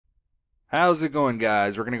How's it going,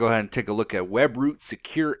 guys? We're going to go ahead and take a look at Webroot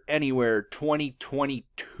Secure Anywhere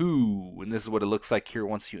 2022. And this is what it looks like here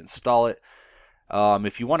once you install it.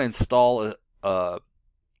 If you want to install a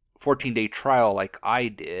 14-day trial like I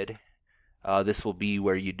did, this will be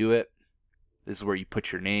where you do it. This is where you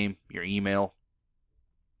put your name, your email,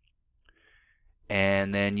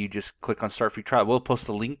 and then you just click on Start Free Trial. We'll post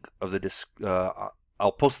the link of the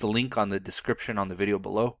I'll post the link on the description on the video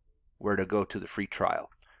below where to go to the free trial.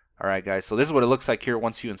 Alright guys, so this is what it looks like here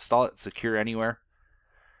once you install it, Secure Anywhere.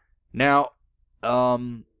 Now,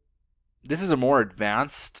 this is a more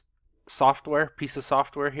advanced piece of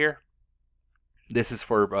software here. This is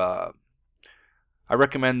for, I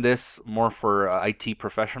recommend this more for IT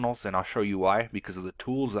professionals, and I'll show you why, because of the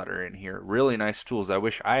tools that are in here. Really nice tools I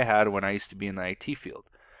wish I had when I used to be in the IT field.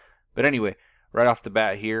 But anyway, right off the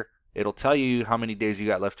bat here, it'll tell you how many days you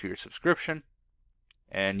got left to your subscription.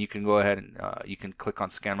 And you can go ahead and you can click on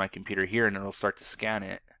Scan My Computer here, and it'll start to scan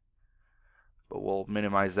it. But we'll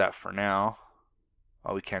minimize that for now.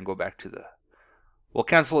 Oh, we can go back to the... We'll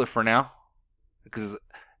cancel it for now, because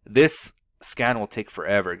this scan will take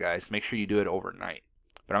forever, guys. Make sure you do it overnight.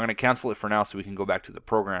 But I'm going to cancel it for now so we can go back to the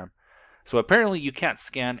program. So apparently you can't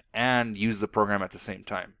scan and use the program at the same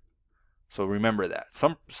time. So remember that.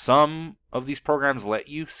 Some of these programs let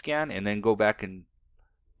you scan and then go back and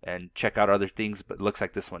check out other things, but it looks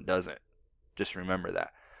like this one doesn't. Just remember that.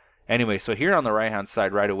 Anyway, so here on the right hand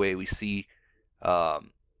side right away we see the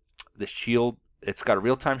shield. It's got a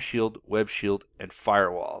real-time shield, web shield, and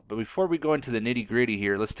firewall. But before we go into the nitty-gritty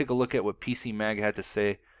here, let's take a look at what PC Mag had to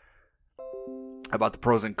say about the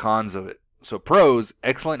pros and cons of it. So pros: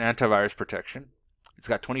 excellent antivirus protection. It's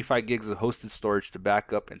got 25 gigs of hosted storage to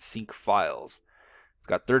back up and sync files. It's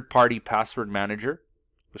got third-party password manager,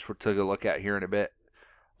 which we'll take a look at here in a bit.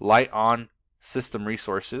 Light on system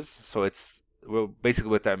resources, so it's basically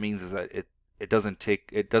what that means is that it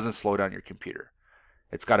doesn't slow down your computer.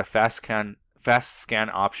 It's got a fast scan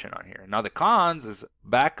option on here. Now the cons is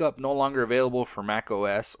backup no longer available for Mac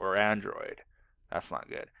OS or Android. That's not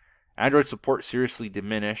good. Android support seriously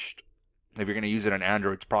diminished. If you're going to use it on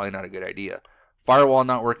Android, it's probably not a good idea. Firewall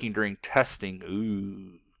not working during testing.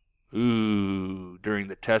 Ooh, during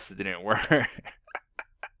the test it didn't work.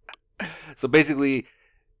 So basically,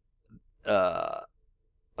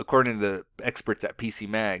 according to the experts at PC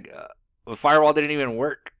Mag, the firewall didn't even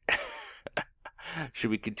work.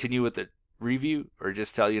 Should we continue with the review or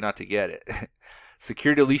just tell you not to get it?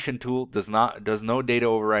 Secure deletion tool does no data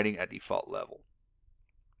overwriting at default level.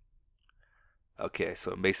 Okay,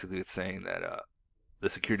 so basically it's saying that the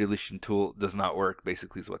secure deletion tool does not work.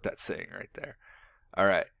 Basically is what that's saying right there. All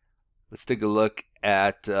right, let's take a look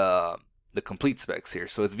at the complete specs here.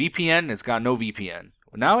 So it's VPN. It's got no VPN.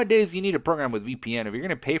 Nowadays, you need a program with VPN. If you're going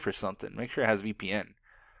to pay for something, make sure it has VPN.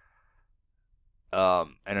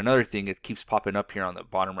 And another thing, it keeps popping up here on the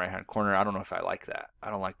bottom right-hand corner. I don't know if I like that.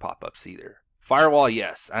 I don't like pop-ups either. Firewall,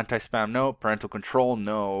 yes. Anti-spam, no. Parental control,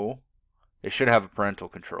 no. It should have a parental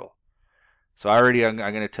control. So I'm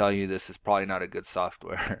going to tell you this is probably not a good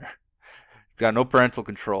software. It's got no parental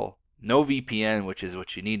control, no VPN, which is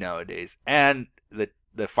what you need nowadays, and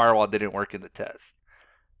the firewall didn't work in the test.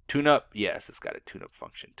 Tune-up, yes, it's got a tune-up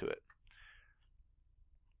function to it.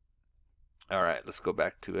 Alright, let's go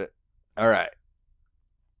back to it. Alright.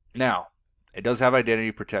 Now, it does have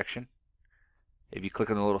identity protection. If you click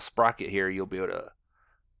on the little sprocket here, you'll be able to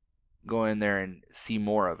go in there and see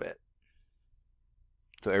more of it.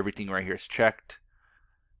 So everything right here is checked.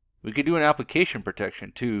 We could do an application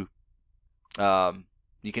protection too.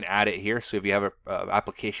 You can add it here. So if you have an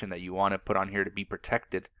application that you want to put on here to be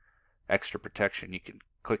protected, extra protection, you can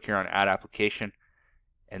click here on Add Application,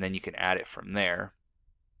 and then you can add it from there.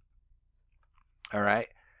 All right.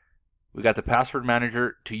 We got the password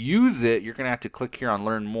manager. To use it, you're going to have to click here on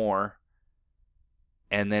Learn More,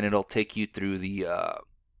 and then it'll take you through the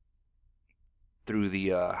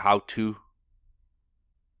how-to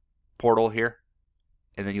portal here,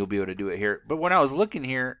 and then you'll be able to do it here. But when I was looking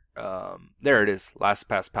here, there it is,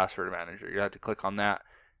 Lastpass password manager. You have to click on that,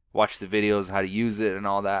 watch the videos how to use it and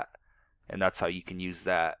all that. And that's how you can use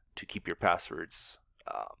that to keep your passwords,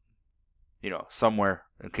 somewhere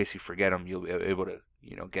in case you forget them. You'll be able to,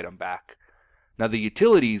 get them back. Now the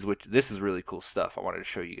utilities, which this is really cool stuff. I wanted to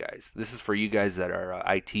show you guys. This is for you guys that are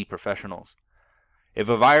IT professionals. If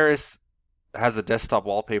a virus has a desktop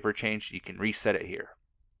wallpaper change, you can reset it here.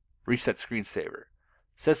 Reset screensaver.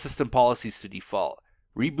 Set system policies to default.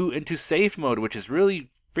 Reboot into safe mode, which is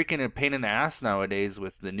really freaking a pain in the ass nowadays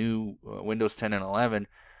with the new Windows 10 and 11.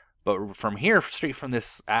 But from here, straight from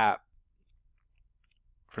this app,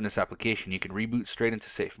 from this application, you can reboot straight into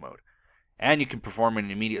safe mode. And you can perform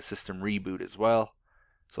an immediate system reboot as well.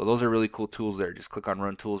 So those are really cool tools there. Just click on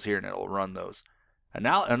Run Tools here and it'll run those. And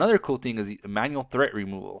now another cool thing is manual threat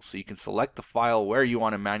removal. So you can select the file where you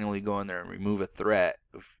want to manually go in there and remove a threat.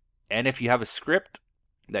 And if you have a script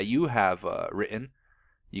that you have written,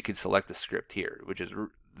 you can select the script here, which is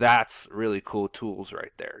that's really cool tools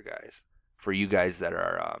right there, guys, for you guys that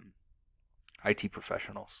are IT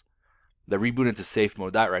professionals. The reboot into safe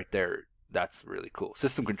mode, that right there, that's really cool.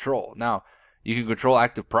 System control. Now you can control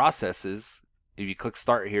active processes. If you click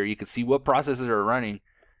start here, you can see what processes are running.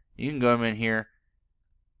 You can go in here.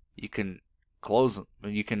 You can close them.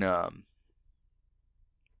 You can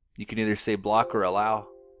either say block or allow.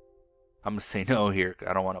 I'm gonna say no here.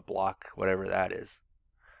 I don't want to block whatever that is.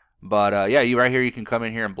 But yeah, you right here, you can come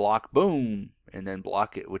in here and block, boom, and then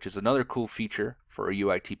block it, which is another cool feature for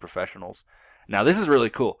UIT professionals. Now this is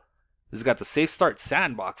really cool. This has got the Safe Start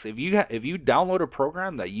Sandbox. If you download a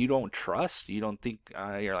program that you don't trust, you don't think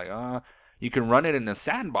you're like, you can run it in a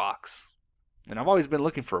sandbox. And I've always been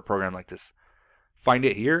looking for a program like this. Find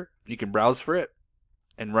it here. You can browse for it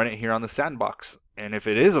and run it here on the sandbox. And if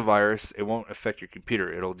it is a virus, it won't affect your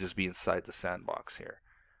computer. It'll just be inside the sandbox here.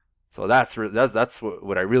 So that's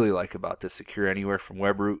what I really like about this Secure Anywhere from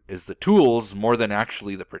Webroot is the tools more than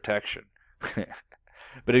actually the protection.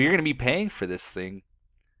 But if you're going to be paying for this thing,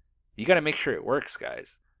 you got to make sure it works,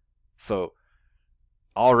 guys. So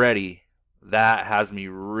already that has me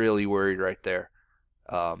really worried right there.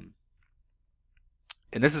 And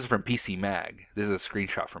this is from PC Mag. This is a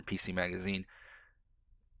screenshot from PC Magazine.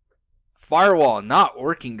 Firewall not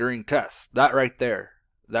working during tests. That right there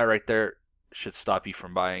should stop you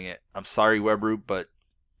from buying it. I'm sorry, Webroot, but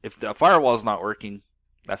if the firewall is not working,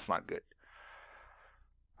 that's not good.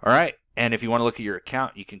 All right, and if you want to look at your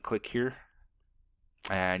account, you can click here,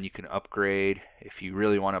 and you can upgrade if you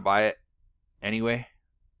really want to buy it. Anyway,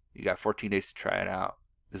 you got 14 days to try it out.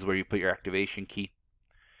 This is where you put your activation key.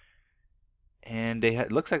 And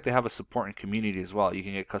it looks like they have a support and community as well. You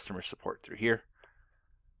can get customer support through here.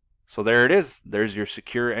 So there it is. There's your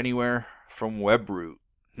Secure Anywhere from Webroot.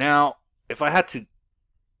 Now, if I had to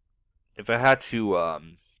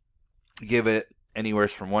give it anywhere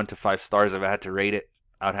from 1 to 5 stars, if I had to rate it,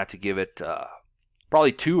 I would have to give it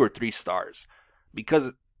probably 2 or 3 stars,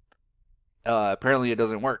 because apparently it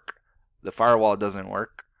doesn't work. The firewall doesn't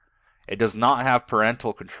work. It does not have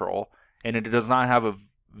parental control, and it does not have a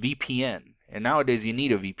VPN. And nowadays you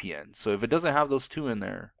need a VPN. So if it doesn't have those two in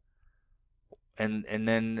there, and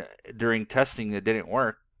then during testing it didn't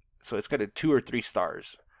work, so it's got a 2 or 3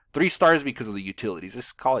 stars. 3 stars because of the utilities.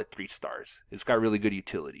 Let's call it 3 stars. It's got really good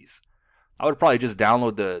utilities. I would probably just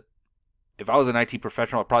download if I was an IT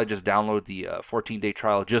professional, I'd probably just download the 14-day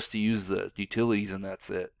trial just to use the utilities, and that's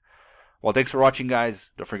it. Well, thanks for watching, guys.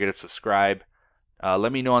 Don't forget to subscribe.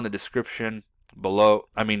 Let me know on the description below.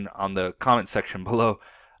 On the comment section below.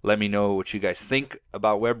 Let me know what you guys think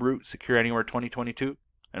about Webroot Secure Anywhere 2022,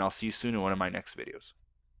 and I'll see you soon in one of my next videos.